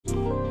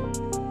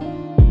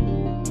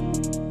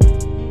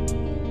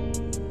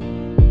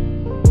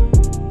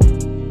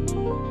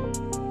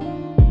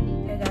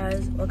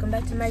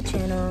back to my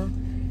channel.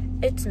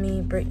 It's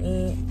me,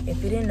 Brittany.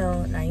 If you didn't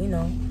know, now you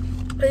know.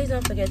 Please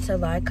don't forget to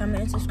like,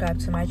 comment, and subscribe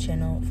to my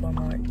channel for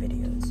more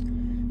videos.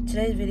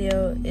 Today's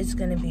video is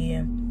going to be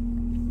a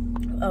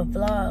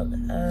vlog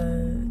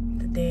of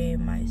the day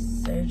of my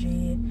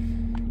surgery.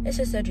 It's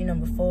just surgery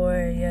number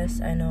 4.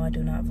 Yes, I know I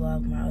do not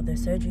vlog my other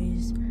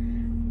surgeries,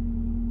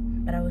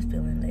 but I was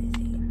feeling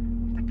lazy.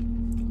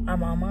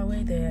 I'm on my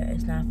way there.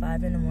 It's now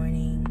 5 in the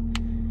morning,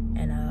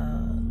 and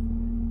I'll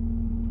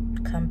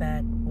come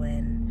back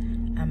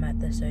when I'm at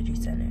the surgery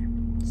center.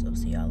 So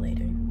see y'all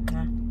later.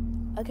 Mwah.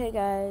 Okay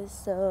guys,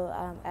 so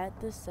I'm at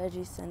the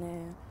surgery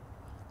center,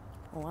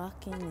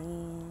 walking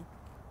in.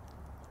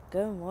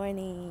 Good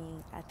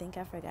morning. I think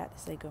I forgot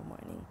to say good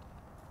morning,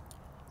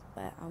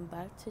 but I'm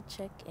about to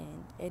check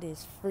in. It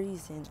is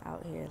freezing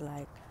out here,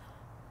 like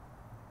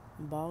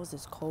balls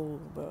is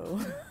cold, bro.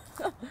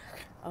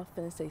 I was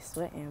finna say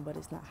sweating, but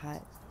it's not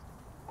hot.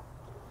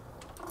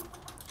 Good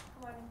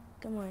morning.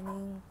 Good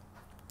morning.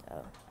 Oh.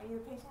 Are you a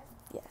patient?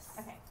 Yes.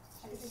 Okay.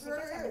 Have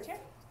a chair.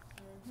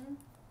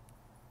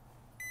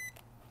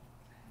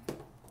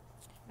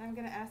 I'm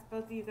going to ask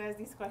both of you guys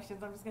these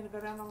questions. I'm just going to go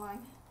down the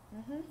line.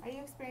 Are you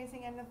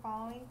experiencing any of the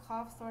following?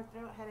 Cough, sore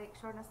throat, headache,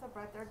 shortness of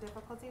breath, or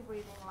difficulty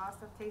breathing, loss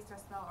of taste or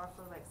smell, or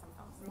flu-like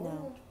symptoms?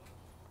 No.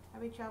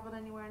 Have you traveled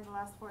anywhere in the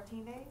last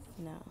 14 days?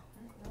 No.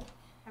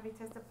 Have you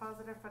tested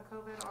positive for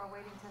COVID or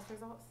awaiting test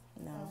results?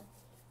 No.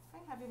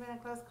 Okay. Have you been in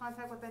close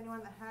contact with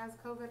anyone that has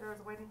COVID or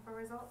is waiting for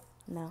results?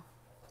 No.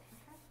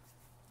 Okay.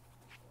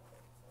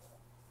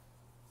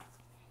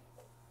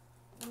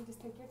 Let me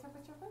just take your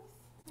temperature first.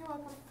 You're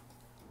welcome.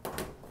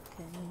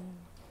 Okay.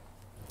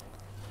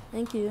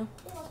 Thank you.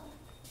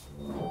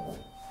 You're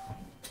welcome.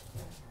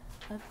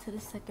 Up to the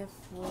second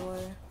floor.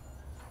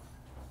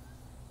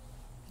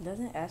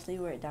 Doesn't Ashley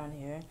work down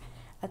here?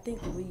 I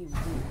think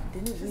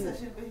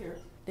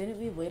didn't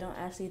we wait on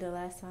Ashley the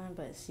last time,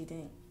 but she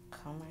didn't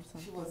come or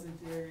something? She wasn't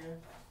there,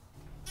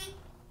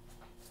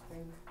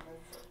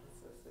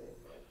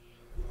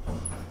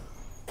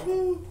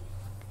 yeah.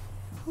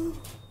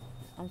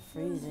 I'm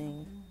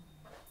freezing.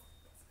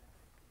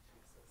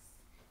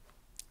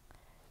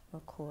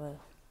 McCoy.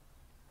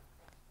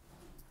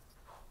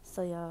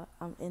 So y'all,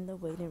 I'm in the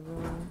waiting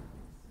room.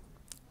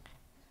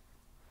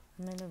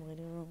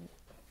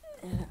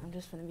 And I'm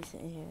just gonna be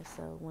sitting here,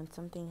 so when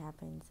something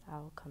happens,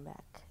 I'll come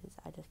back, because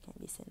I just can't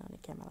be sitting on the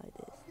camera like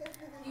this.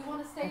 You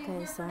want to stay in Okay,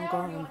 here so for I'm now, or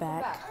going you wanna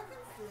come back.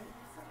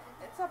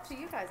 It's up to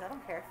you guys. I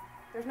don't care.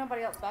 There's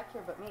nobody else back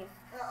here but me.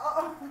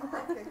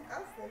 Okay,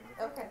 I'll stay.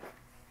 Okay.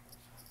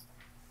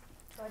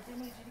 So I do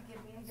need you to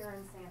give me a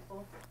urine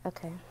sample.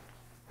 Okay.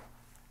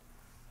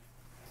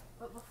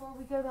 But before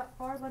we go that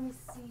far, let me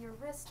see your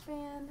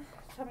wristband.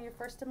 Tell me your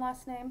first and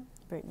last name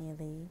Brittany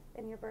Lee,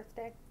 and your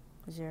birthday.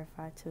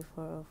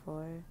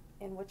 052404.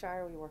 And which eye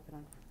are we working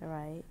on?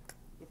 Right.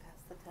 You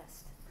passed the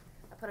test.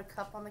 I put a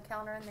cup on the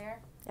counter in there.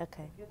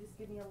 Okay. You'll just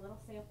give me a little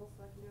sample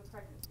so I can do a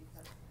pregnancy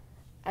test.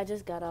 I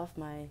just got off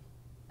my.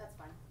 That's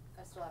fine.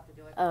 I still have to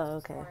do it. Oh,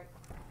 okay. All right.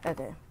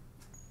 Okay.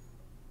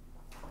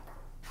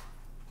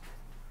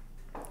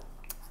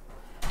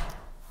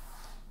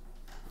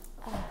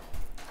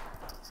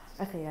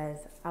 Okay,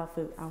 guys, I'm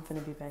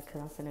finna be back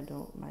because I'm finna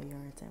do my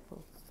urine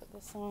sample. Put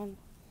this on.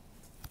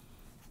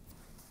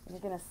 And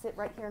you're gonna sit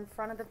right here in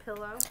front of the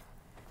pillow.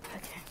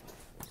 Okay.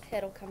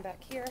 Head will come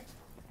back here.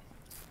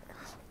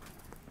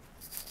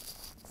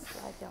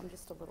 Slide down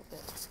just a little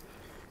bit.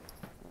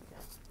 There we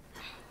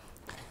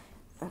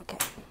go. Okay.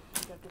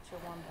 Go get your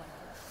warm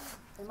blanket.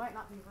 They might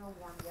not be real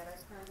warm yet. I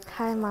turned it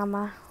Hi, on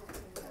Mama.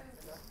 15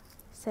 minutes ago.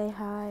 Say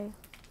hi.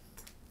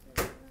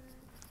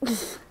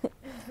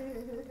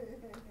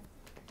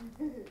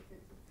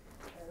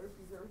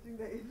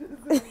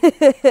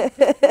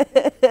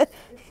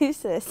 You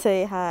said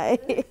say hi.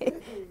 Do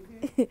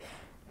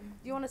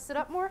you want to sit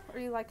up more, or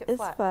do you like it It's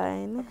flat?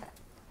 fine. Okay.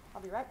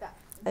 I'll be right back.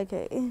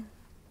 Okay.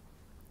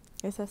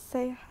 It says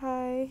say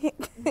hi.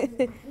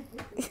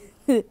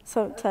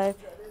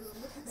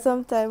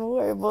 sometime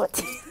worry about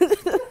it.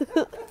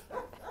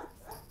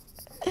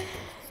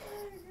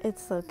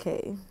 It's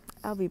okay.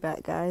 I'll be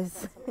back,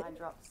 guys. Some eye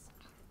drops.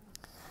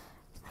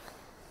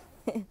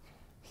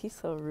 He's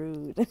so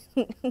rude.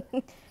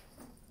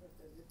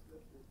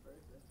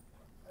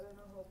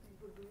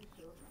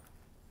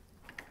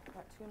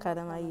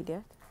 Kada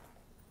maida.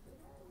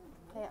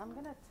 Okay, I'm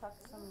going to tuck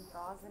some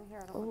gauze in here.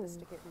 I don't want to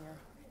stick it in your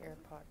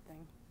AirPod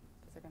thing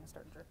because they're going to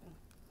start dripping.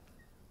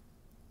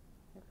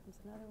 Here comes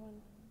another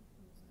one.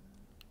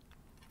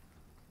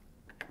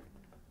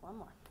 One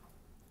more.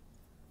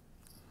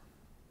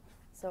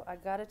 So I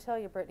got to tell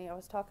you, Brittany, I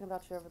was talking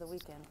about you over the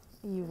weekend.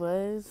 You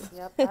was?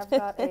 Yep, I've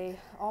got a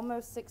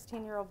almost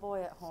 16-year-old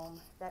boy at home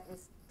that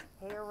is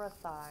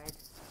terrified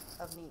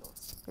of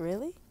needles.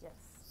 Really? Yes.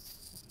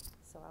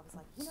 So I was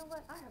like, you know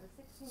what? I have a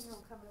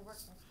 16-year-old coming to work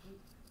next week,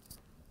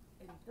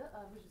 and the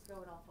was just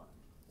going off on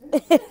him. You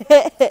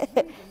need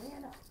to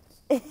man up.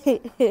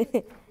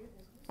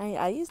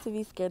 I used to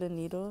be scared of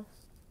needles.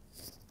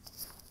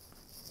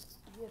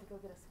 He had to go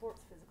get a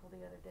sports physical the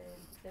other day,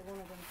 and they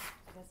wanted him,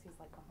 I guess he's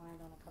like behind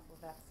on a couple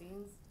of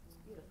vaccines.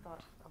 You'd have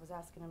thought I was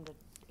asking him to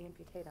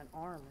amputate an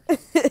arm or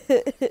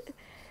something.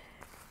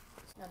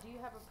 Now, do you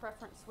have a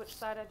preference which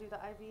side I do the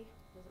IV?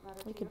 Does it matter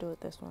to you? We could do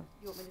it this one.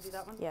 You want me to do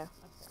that one? Yeah. Okay,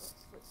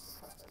 let's switch the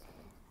color.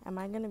 Am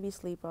I gonna be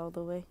asleep all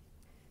the way?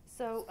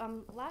 So,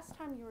 last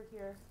time you were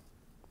here,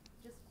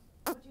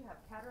 would you have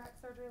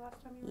cataract surgery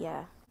last time you were Yeah.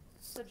 here?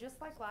 So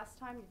just like last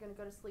time, you're gonna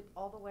go to sleep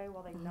all the way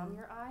while they numb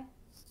your eye.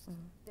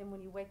 Then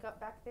when you wake up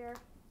back there,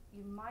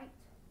 you might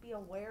be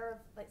aware of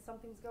like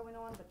something's going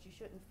on, but you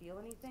shouldn't feel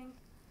anything.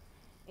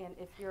 And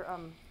if you're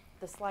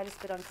the slightest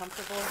bit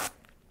uncomfortable,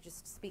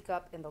 just speak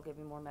up and they'll give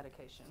you more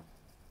medication.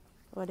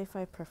 What if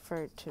I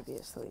preferred to be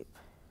asleep?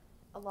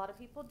 A lot of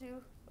people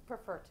do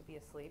prefer to be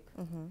asleep.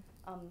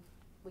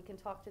 We can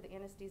talk to the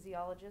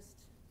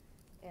anesthesiologist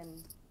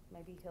and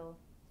maybe he'll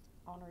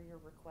honor your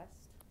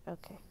request.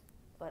 Okay.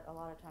 But a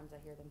lot of times I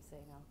hear them say,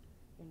 no,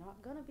 you're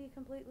not going to be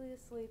completely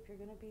asleep. You're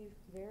going to be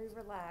very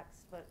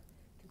relaxed. But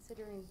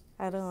considering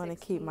I don't want to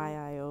keep 16 my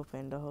eye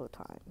open the whole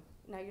time.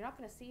 No, you're not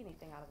going to see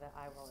anything out of that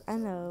eye while it's I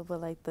open. know,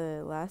 but like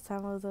the last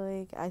time I was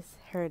awake, I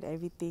heard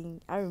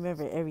everything. I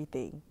remember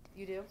everything.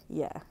 You do?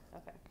 Yeah.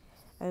 Okay.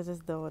 I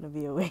just don't want to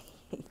be awake.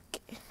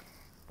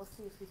 We'll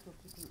see if we can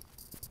keep you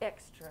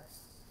extra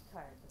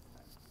tired this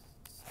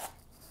time.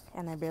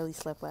 And I barely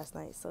slept last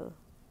night, so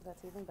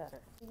That's even better.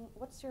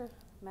 What's your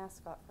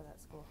mascot for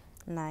that school?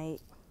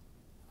 night.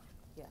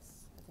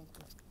 Yes, I think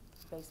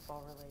it's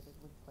baseball related.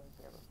 We've played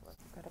there before.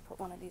 Got to put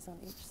one of these on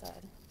each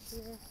side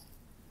here.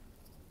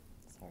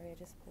 Sorry, I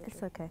just pulled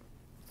It's your... okay.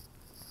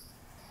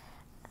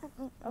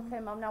 Okay,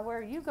 Mom, now where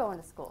are you going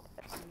to school?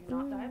 You're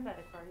not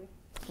diabetic, are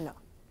you? No.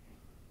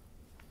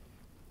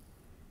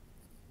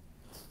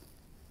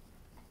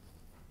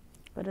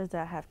 What does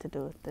that have to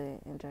do with the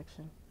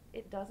injection?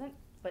 It doesn't,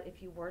 but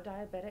if you were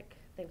diabetic,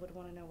 they would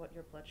want to know what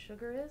your blood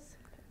sugar is.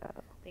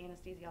 Oh. The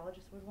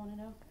anesthesiologist would want to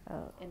know.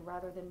 Oh. And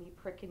rather than me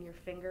pricking your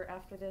finger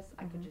after this,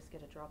 I could just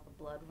get a drop of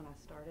blood when I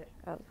start it.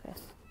 Okay.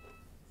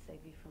 Save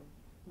you from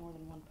more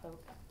than one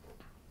poke.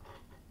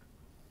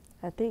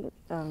 I think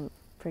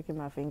pricking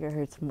my finger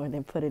hurts more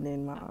than putting it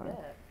in my I arm.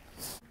 bet.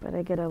 But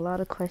I get a lot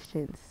of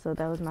questions, so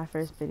that was my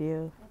first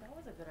video. Well, that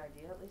was a good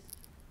idea. At least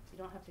you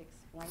don't have to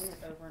explain it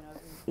over and over.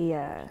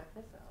 Yeah. Check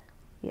this out.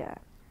 Yeah.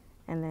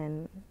 And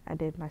then I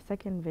did my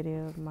second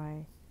video of my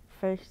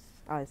first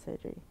eye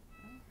surgery.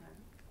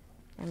 Okay.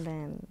 And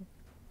then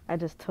I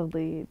just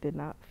totally did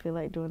not feel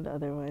like doing the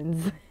other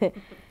ones.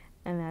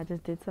 And then I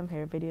just did some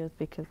hair videos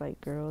because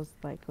like girls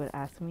like would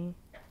ask me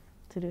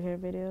to do hair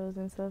videos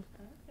and stuff.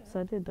 Okay. So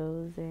I did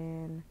those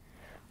and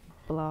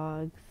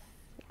vlogs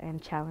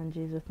and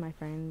challenges with my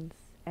friends.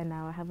 And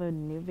now I have a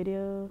new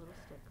video. Little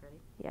stick, ready?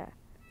 Yeah.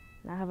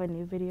 Now I have a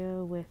new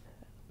video with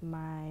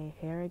my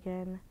hair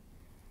again.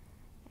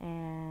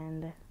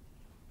 And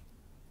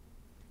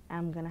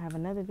I'm gonna have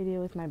another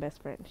video with my best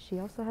friend. She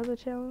also has a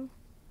channel.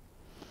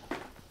 Have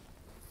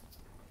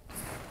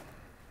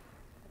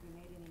you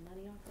made any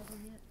money off of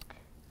them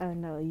yet?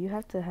 No, you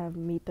have to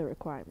meet the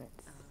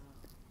requirements.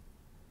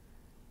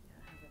 Yeah,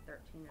 I have a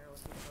 13-year-old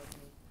who told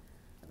me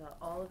about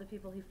all of the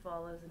people he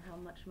follows and how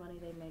much money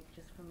they make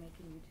just from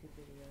making YouTube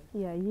videos.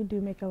 Yeah, you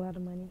do make a lot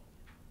of money.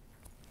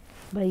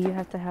 But you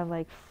have to have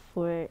like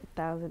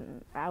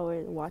 4,000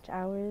 watch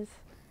hours.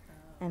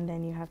 And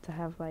then you have to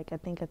have like, I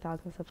think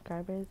 1,000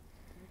 subscribers.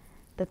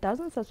 The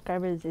 1,000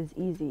 subscribers is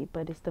easy,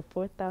 but it's the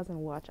 4,000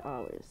 watch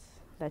hours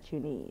that you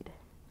need.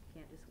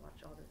 You can't just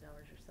watch all those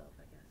hours yourself,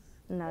 I guess.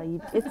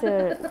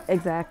 No,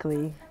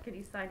 exactly. Could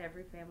you sign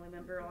every family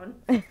member on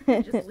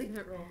and just leave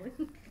it rolling?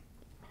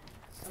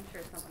 I'm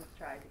sure someone's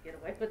tried to get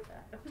away with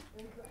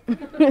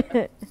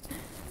that.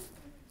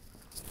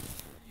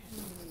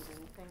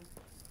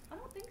 I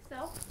don't think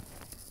so.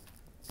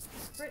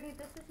 Brittany,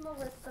 this is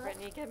Melissa.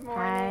 Brittany, good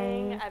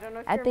morning. Hi. I don't know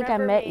if I you think I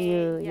remember met me.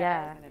 you,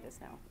 yeah. And it is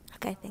now.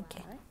 Okay, thank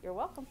you. All right, you're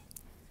welcome. Do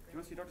you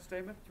want to see Dr.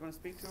 Statement? Do you want to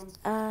speak to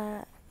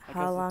him?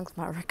 How long's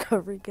my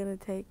recovery gonna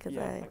take? Cause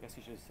Yeah, I guess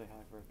you should say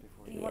hi first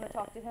before Do you. you want to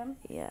talk to him?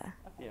 yeah.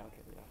 Yeah,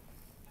 okay,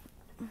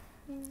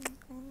 yeah.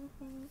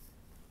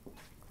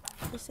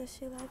 She says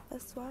she like the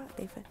SWAT.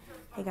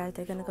 Hey guys,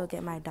 they're gonna go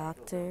get my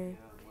doctor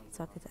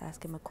so I could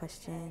ask him a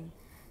question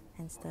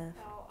and stuff.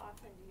 How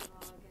often do you all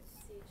get to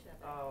see each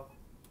other?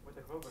 With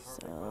the COVID,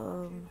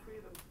 So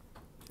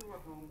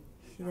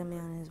he's gonna be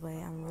on his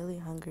way. I'm really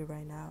hungry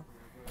right now.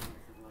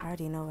 I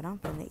already know what I'm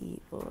gonna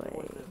eat,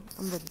 boy.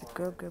 I'm gonna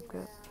grub.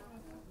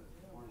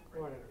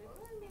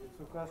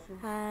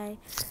 Hi.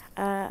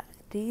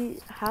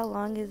 How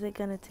long is it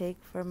gonna take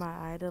for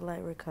my eye to like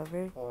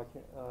recover? Oh, I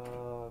can't,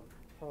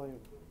 probably,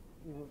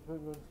 what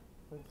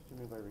did you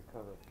mean by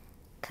recover?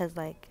 Cause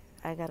like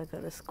I gotta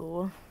go to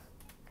school.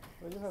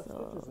 Well, you have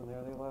So- stitches in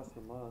there, they last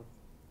a month.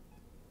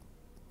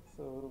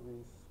 So it'll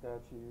be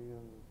scratchy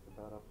and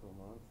about up to a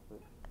month,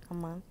 but A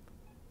month.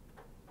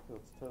 till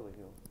it's totally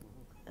healed.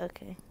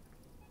 Okay.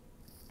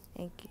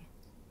 Thank you.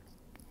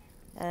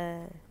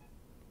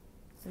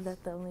 Is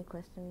that the only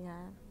question we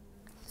have?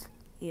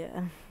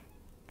 Yeah.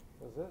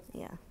 That's it?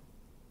 Yeah.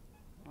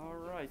 All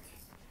right.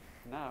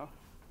 Now,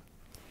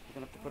 you're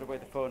going to have to put away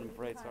the phone and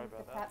braid. Sorry The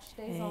about that. patch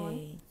stays on.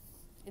 Hey.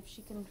 If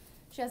she can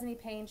If she has any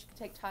pain, she can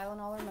take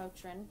Tylenol or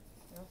Motrin.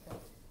 Okay.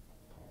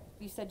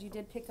 You said you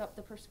did pick up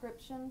the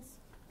prescriptions.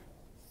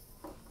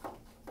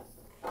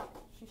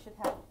 She should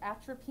have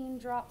atropine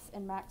drops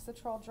and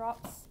Maxitrol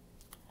drops.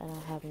 I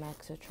don't have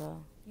Maxitrol.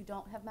 You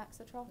don't have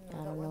Maxitrol? I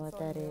don't know what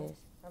that is.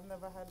 I've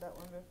never had that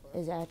one before.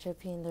 Is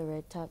atropine the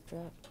red top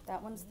drop?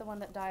 That one's the one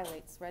that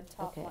dilates, red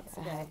top Okay, once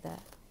I a day. have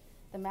that.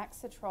 The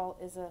Maxitrol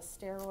is a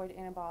steroid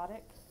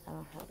antibiotic. I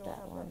don't have Don't that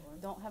have one.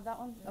 Don't have that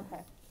one? No.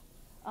 Okay.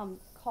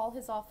 Call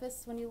his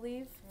office when you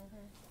leave.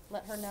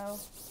 Let her know.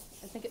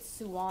 I think it's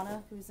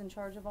Suwana who's in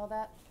charge of all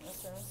that.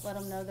 Okay. Let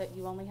them know that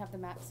you only have the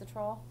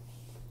Maxitrol.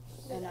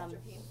 And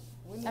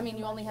We I need mean,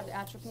 you to only have the know.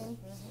 atropine,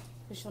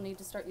 because she'll need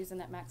to start using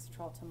that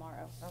Maxitrol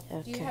tomorrow.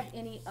 Okay. Do you have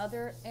any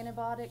other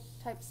antibiotic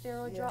type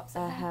steroid Yeah. drops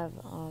at I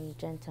home? have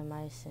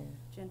gentamicin.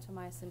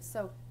 Gentamicin.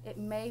 So it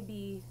may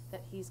be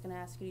that he's going to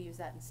ask you to use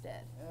that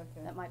instead.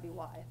 Okay. That might be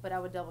why, but I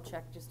would double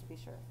check just to be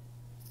sure.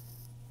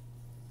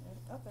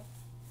 Okay.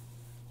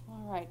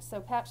 All right, so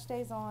patch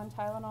stays on,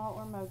 Tylenol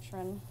or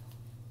Motrin.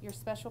 Your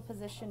special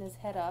position is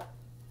head up,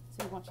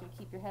 so he wants you to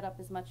keep your head up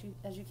as much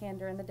as you can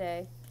during the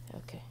day.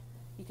 Okay.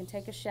 You can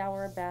take a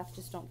shower or bath,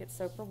 just don't get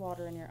soap or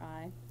water in your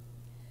eye.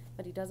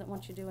 But he doesn't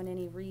want you doing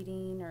any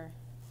reading or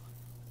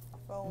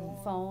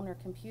phone or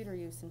computer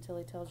use until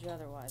he tells you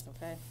otherwise,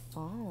 okay?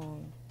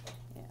 Phone?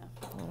 Yeah.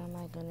 What am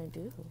I gonna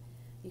do?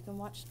 You can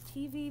watch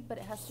TV, but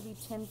it has to be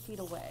 10 feet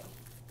away.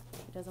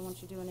 He doesn't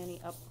want you doing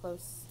any up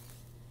close.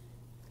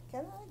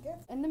 Can I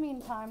get? In the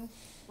meantime,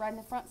 ride in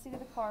the front seat of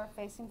the car,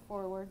 facing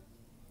forward.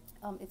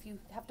 If you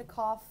have to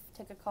cough,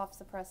 take a cough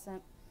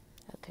suppressant.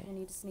 Okay. You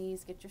need to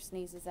sneeze, get your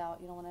sneezes out.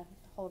 You don't want to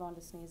hold on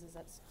to sneezes.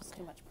 That's just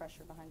too much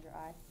pressure behind your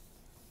eye.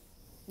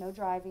 No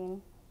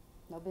driving,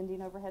 no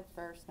bending over head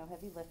first, no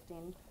heavy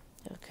lifting.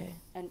 Okay.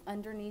 And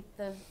underneath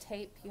the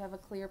tape, you have a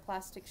clear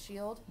plastic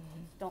shield.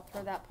 Don't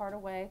throw that part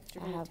away,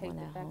 because you're I going to have tape one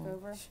it at back home.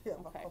 over. Yeah.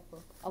 Okay.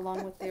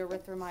 Along with the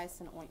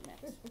erythromycin ointment.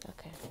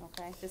 Okay.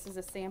 Okay. This is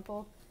a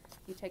sample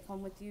you take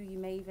home with you. You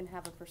may even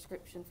have a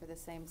prescription for the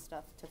same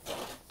stuff to fill.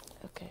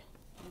 Okay.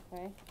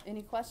 Okay.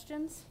 Any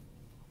questions?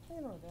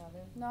 You know,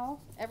 darling. No?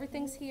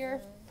 Everything's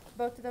here.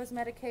 Both of those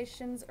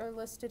medications are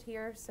listed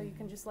here, so you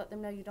can just let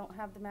them know you don't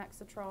have the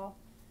Maxitrol.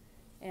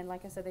 And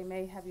like I said, they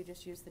may have you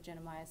just use the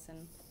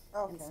gentamicin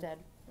Okay. instead.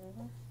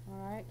 All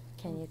right?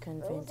 Can you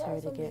convince are her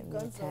to some get big me a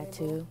guns on you,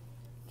 tattoo?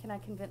 Can I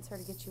convince her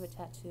to get you a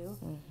tattoo?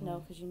 Mhm. No,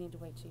 because you need to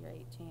wait till you're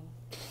 18.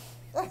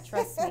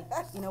 Trust me.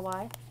 You know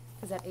why?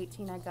 Because at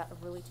 18, I got a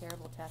really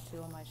terrible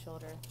tattoo on my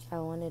shoulder. I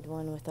wanted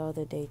one with all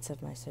the dates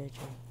of my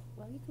surgery.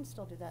 Well, you can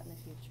still do that in the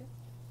future.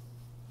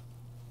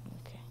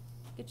 Okay.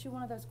 Get you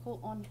one of those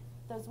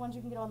those ones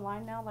you can get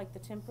online now, like the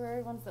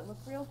temporary ones that look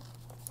real.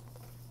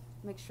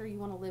 Make sure you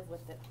want to live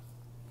with it.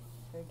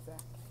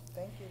 Exactly.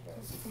 Thank you,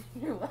 guys.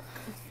 You're welcome.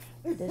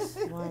 This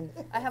one.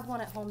 I have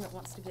one at home that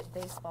wants to get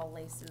baseball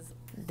laces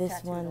This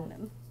tattooed one. on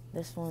him.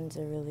 This one's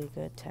a really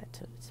good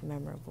tattoo. It's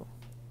memorable.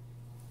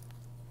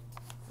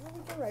 Well,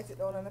 we can write it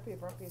down on a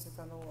paper and paste it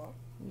on the wall.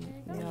 There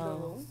you go. In the No.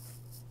 room.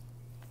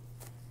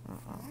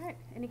 All right.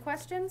 Any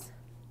questions?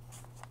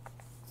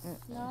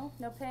 No?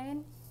 No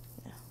pain?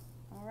 No.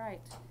 All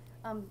right.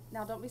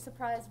 Now don't be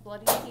surprised,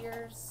 bloody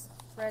tears,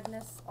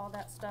 redness, all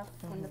that stuff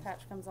when the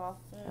patch comes off.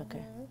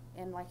 Okay.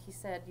 And like he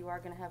said, you are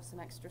going to have some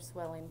extra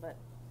swelling, but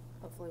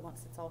hopefully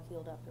once it's all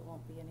healed up, it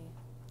won't be any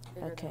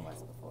bigger Okay. than it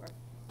was before.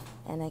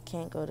 And I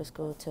can't go to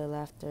school till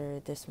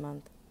after this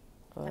month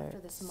or After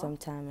this month?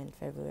 sometime in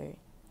February.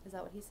 Is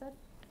that what he said?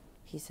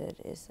 He said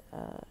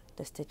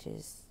the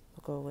stitches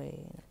will go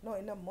away. No,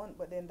 in a month,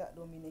 but then that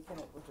don't mean you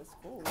cannot go to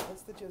school. The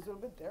stitches will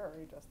be there.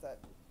 You just that.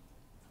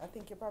 I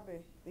think you probably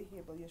be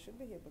able. You should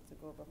be able to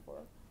go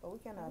before. But we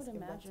can I ask would him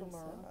that imagine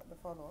tomorrow so. at the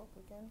follow-up.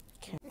 We can.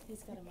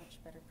 He's got a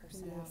much better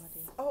personality.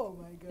 Yes. Oh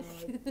my God,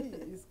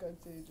 he is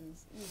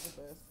contagious. He's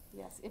the best.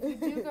 Yes. If you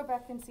do go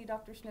back and see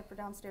Dr. Schnipper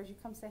downstairs, you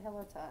come say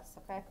hello to us,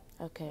 okay?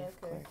 Okay,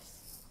 of Okay.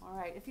 course. All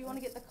right. If you want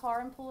to get the car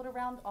and pull it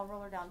around, I'll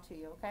roll her down to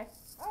you, okay?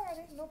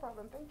 Alrighty, no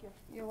problem. Thank you.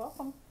 You're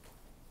welcome.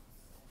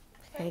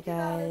 Hey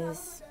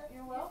guys,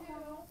 You're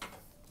welcome.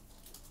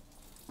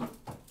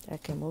 I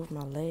can move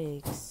my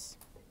legs.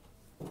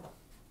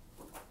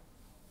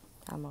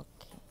 I'm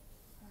okay.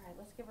 All right.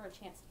 Let's give her a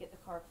chance to get the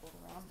car pulled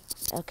around.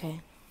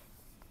 Okay.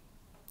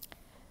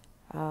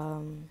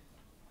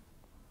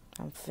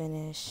 I'm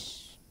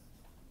finished.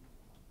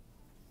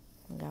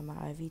 I got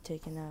my IV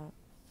taken out.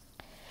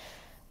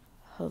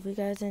 Hope you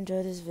guys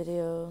enjoyed this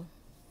video.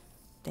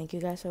 Thank you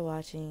guys for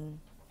watching.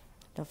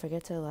 Don't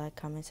forget to like,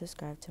 comment,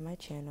 subscribe to my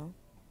channel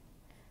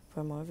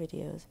for more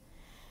videos.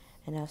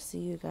 And I'll see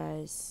you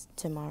guys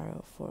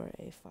tomorrow for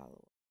a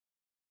follow-up.